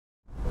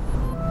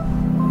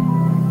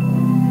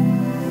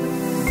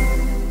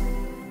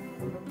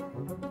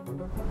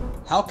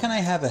How can I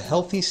have a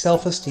healthy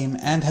self-esteem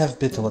and have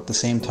bittul at the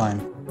same time?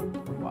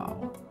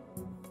 Wow,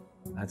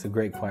 that's a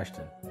great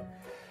question.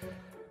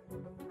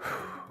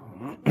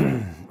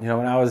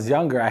 When I was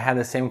younger, I had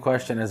the same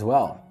question as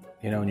well.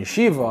 In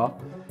yeshiva,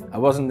 I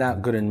wasn't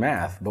that good in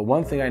math, but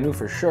one thing I knew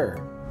for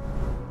sure,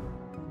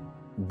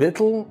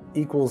 bittul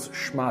equals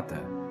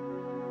shmata,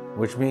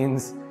 which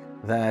means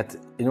that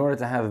in order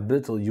to have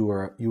bittul, you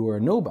are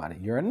a nobody,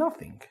 you're a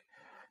nothing.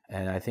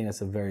 And I think that's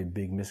a very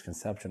big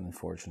misconception,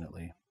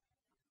 unfortunately.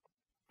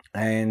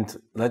 And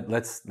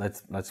let's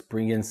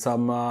bring in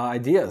some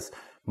ideas.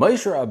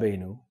 Moshe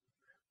Rabbeinu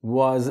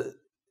was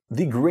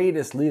the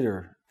greatest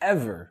leader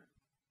ever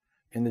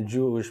for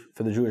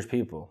the Jewish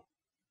people.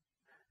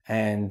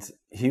 And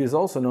he was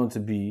also known to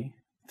be,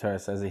 Torah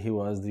says that he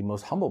was the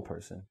most humble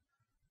person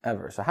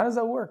ever. So how does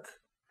that work?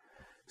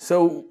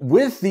 So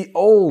with the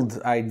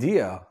old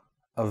idea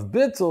of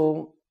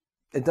bittul,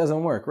 it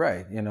doesn't work,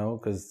 right?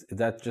 Because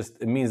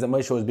it means that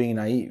Moshe was being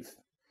naive.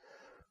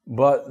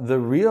 But the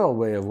real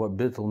way of what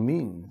bittul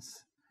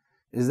means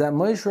is that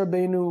Moshe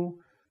Rabbeinu,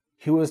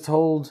 he was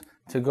told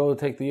to go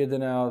take the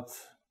Yidden out.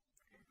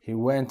 He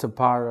went to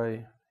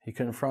Parai. He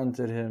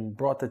confronted him,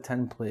 brought the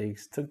 10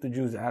 plagues, took the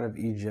Jews out of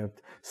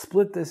Egypt,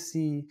 split the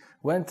sea,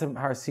 went to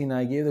Har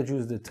Sinai, gave the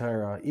Jews the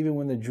Torah. Even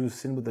when the Jews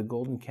sinned with the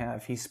golden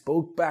calf, he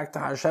spoke back to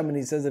Hashem and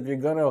he says, if you're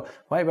going to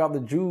wipe out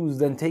the Jews,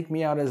 then take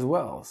me out as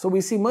well. So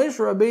we see Moshe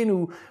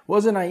Rabbeinu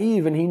wasn't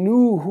naive and he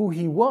knew who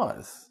he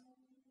was.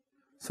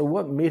 So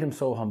what made him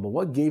so humble?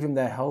 What gave him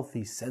that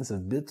healthy sense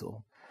of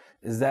bittul?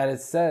 Is that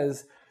it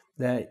says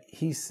that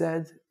he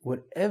said,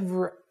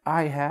 whatever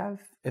I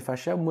have, if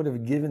Hashem would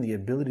have given the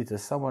ability to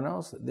someone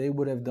else, they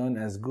would have done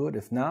as good,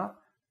 if not,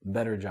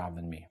 better job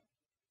than me.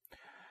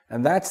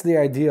 And that's the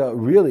idea,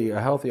 really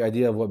a healthy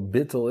idea of what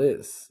bittul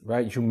is,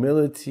 right?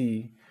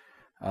 Humility,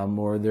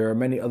 or there are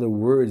many other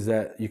words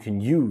that you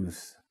can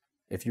use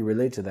if you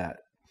relate to that.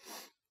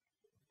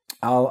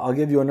 I'll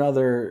give you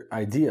another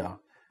idea.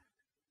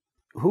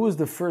 Who was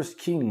the first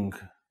king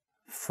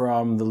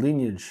from the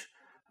lineage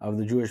of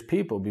the Jewish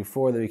people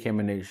before they became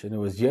a nation? It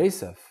was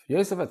Yosef.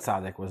 Yosef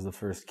HaTzadik was the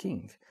first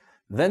king.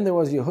 Then there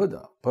was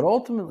Yehuda. But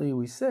ultimately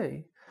we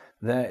say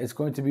that it's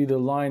going to be the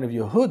line of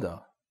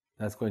Yehuda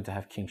that's going to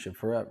have kingship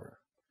forever.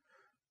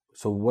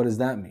 So what does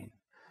that mean?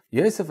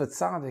 Yosef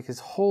HaTzadik, his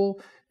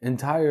whole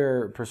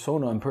entire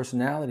persona and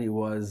personality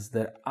was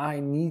that I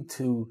need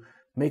to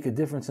make a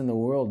difference in the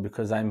world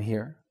because I'm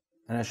here.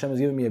 And Hashem has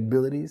given me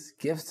abilities,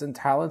 gifts, and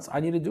talents. I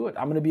need to do it.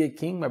 I'm going to be a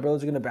king. My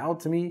brothers are going to bow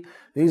to me.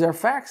 These are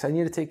facts. I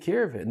need to take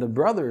care of it. And the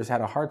brothers had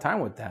a hard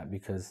time with that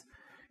because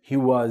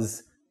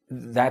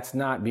that's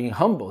not being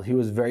humble. He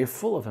was very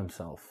full of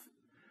himself.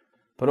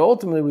 But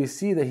ultimately we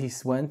see that he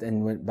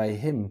went by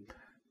him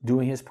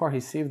doing his part.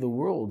 He saved the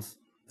world.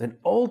 Then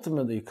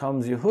ultimately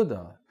comes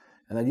Yehuda.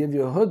 And the idea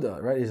of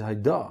Yehuda, right, is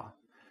Haidah,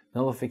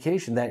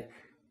 nullification, that,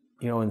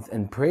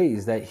 and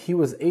praise, that he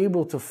was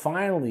able to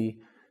finally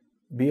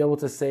be able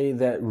to say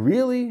that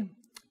really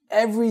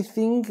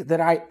everything that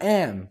I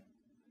am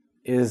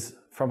is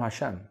from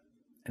Hashem,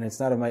 and it's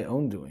not of my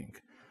own doing.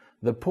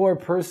 The poor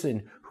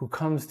person who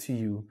comes to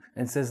you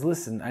and says,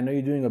 listen, I know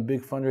you're doing a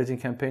big fundraising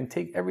campaign,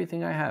 take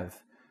everything I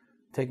have.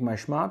 Take my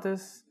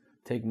shmatas,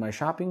 take my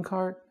shopping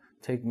cart,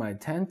 take my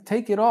tent,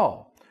 take it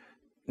all.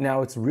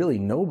 Now it's really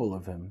noble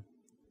of him,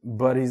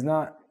 but he's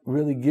not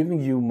really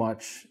giving you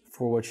much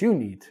for what you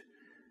need.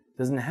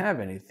 Doesn't have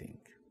anything.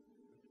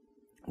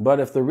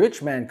 But if the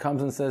rich man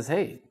comes and says,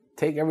 hey,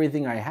 take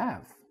everything I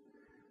have,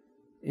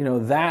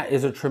 that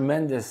is a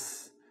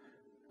tremendous,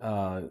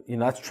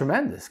 that's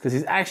tremendous because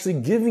he's actually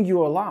giving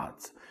you a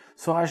lot.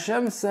 So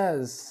Hashem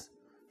says,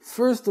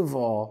 first of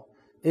all,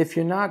 if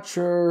you're not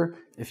sure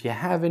if you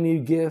have any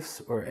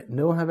gifts or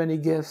don't have any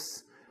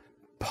gifts,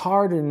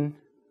 pardon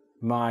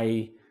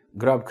my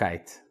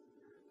grabkeit.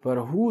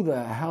 But who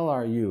the hell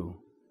are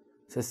you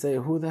to say,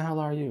 who the hell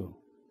are you?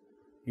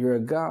 You're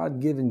a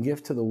God-given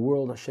gift to the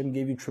world. Hashem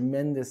gave you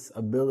tremendous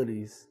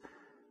abilities,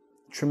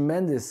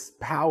 tremendous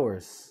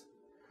powers.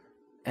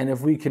 And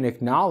if we can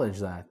acknowledge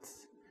that,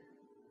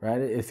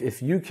 right?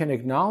 If you can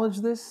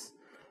acknowledge this,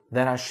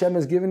 that Hashem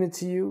has given it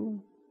to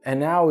you, and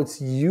now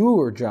it's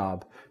your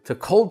job to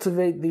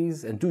cultivate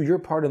these and do your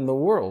part in the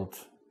world,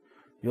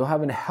 you'll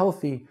have a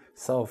healthy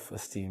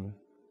self-esteem,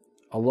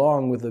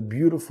 along with a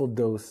beautiful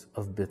dose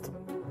of bittul.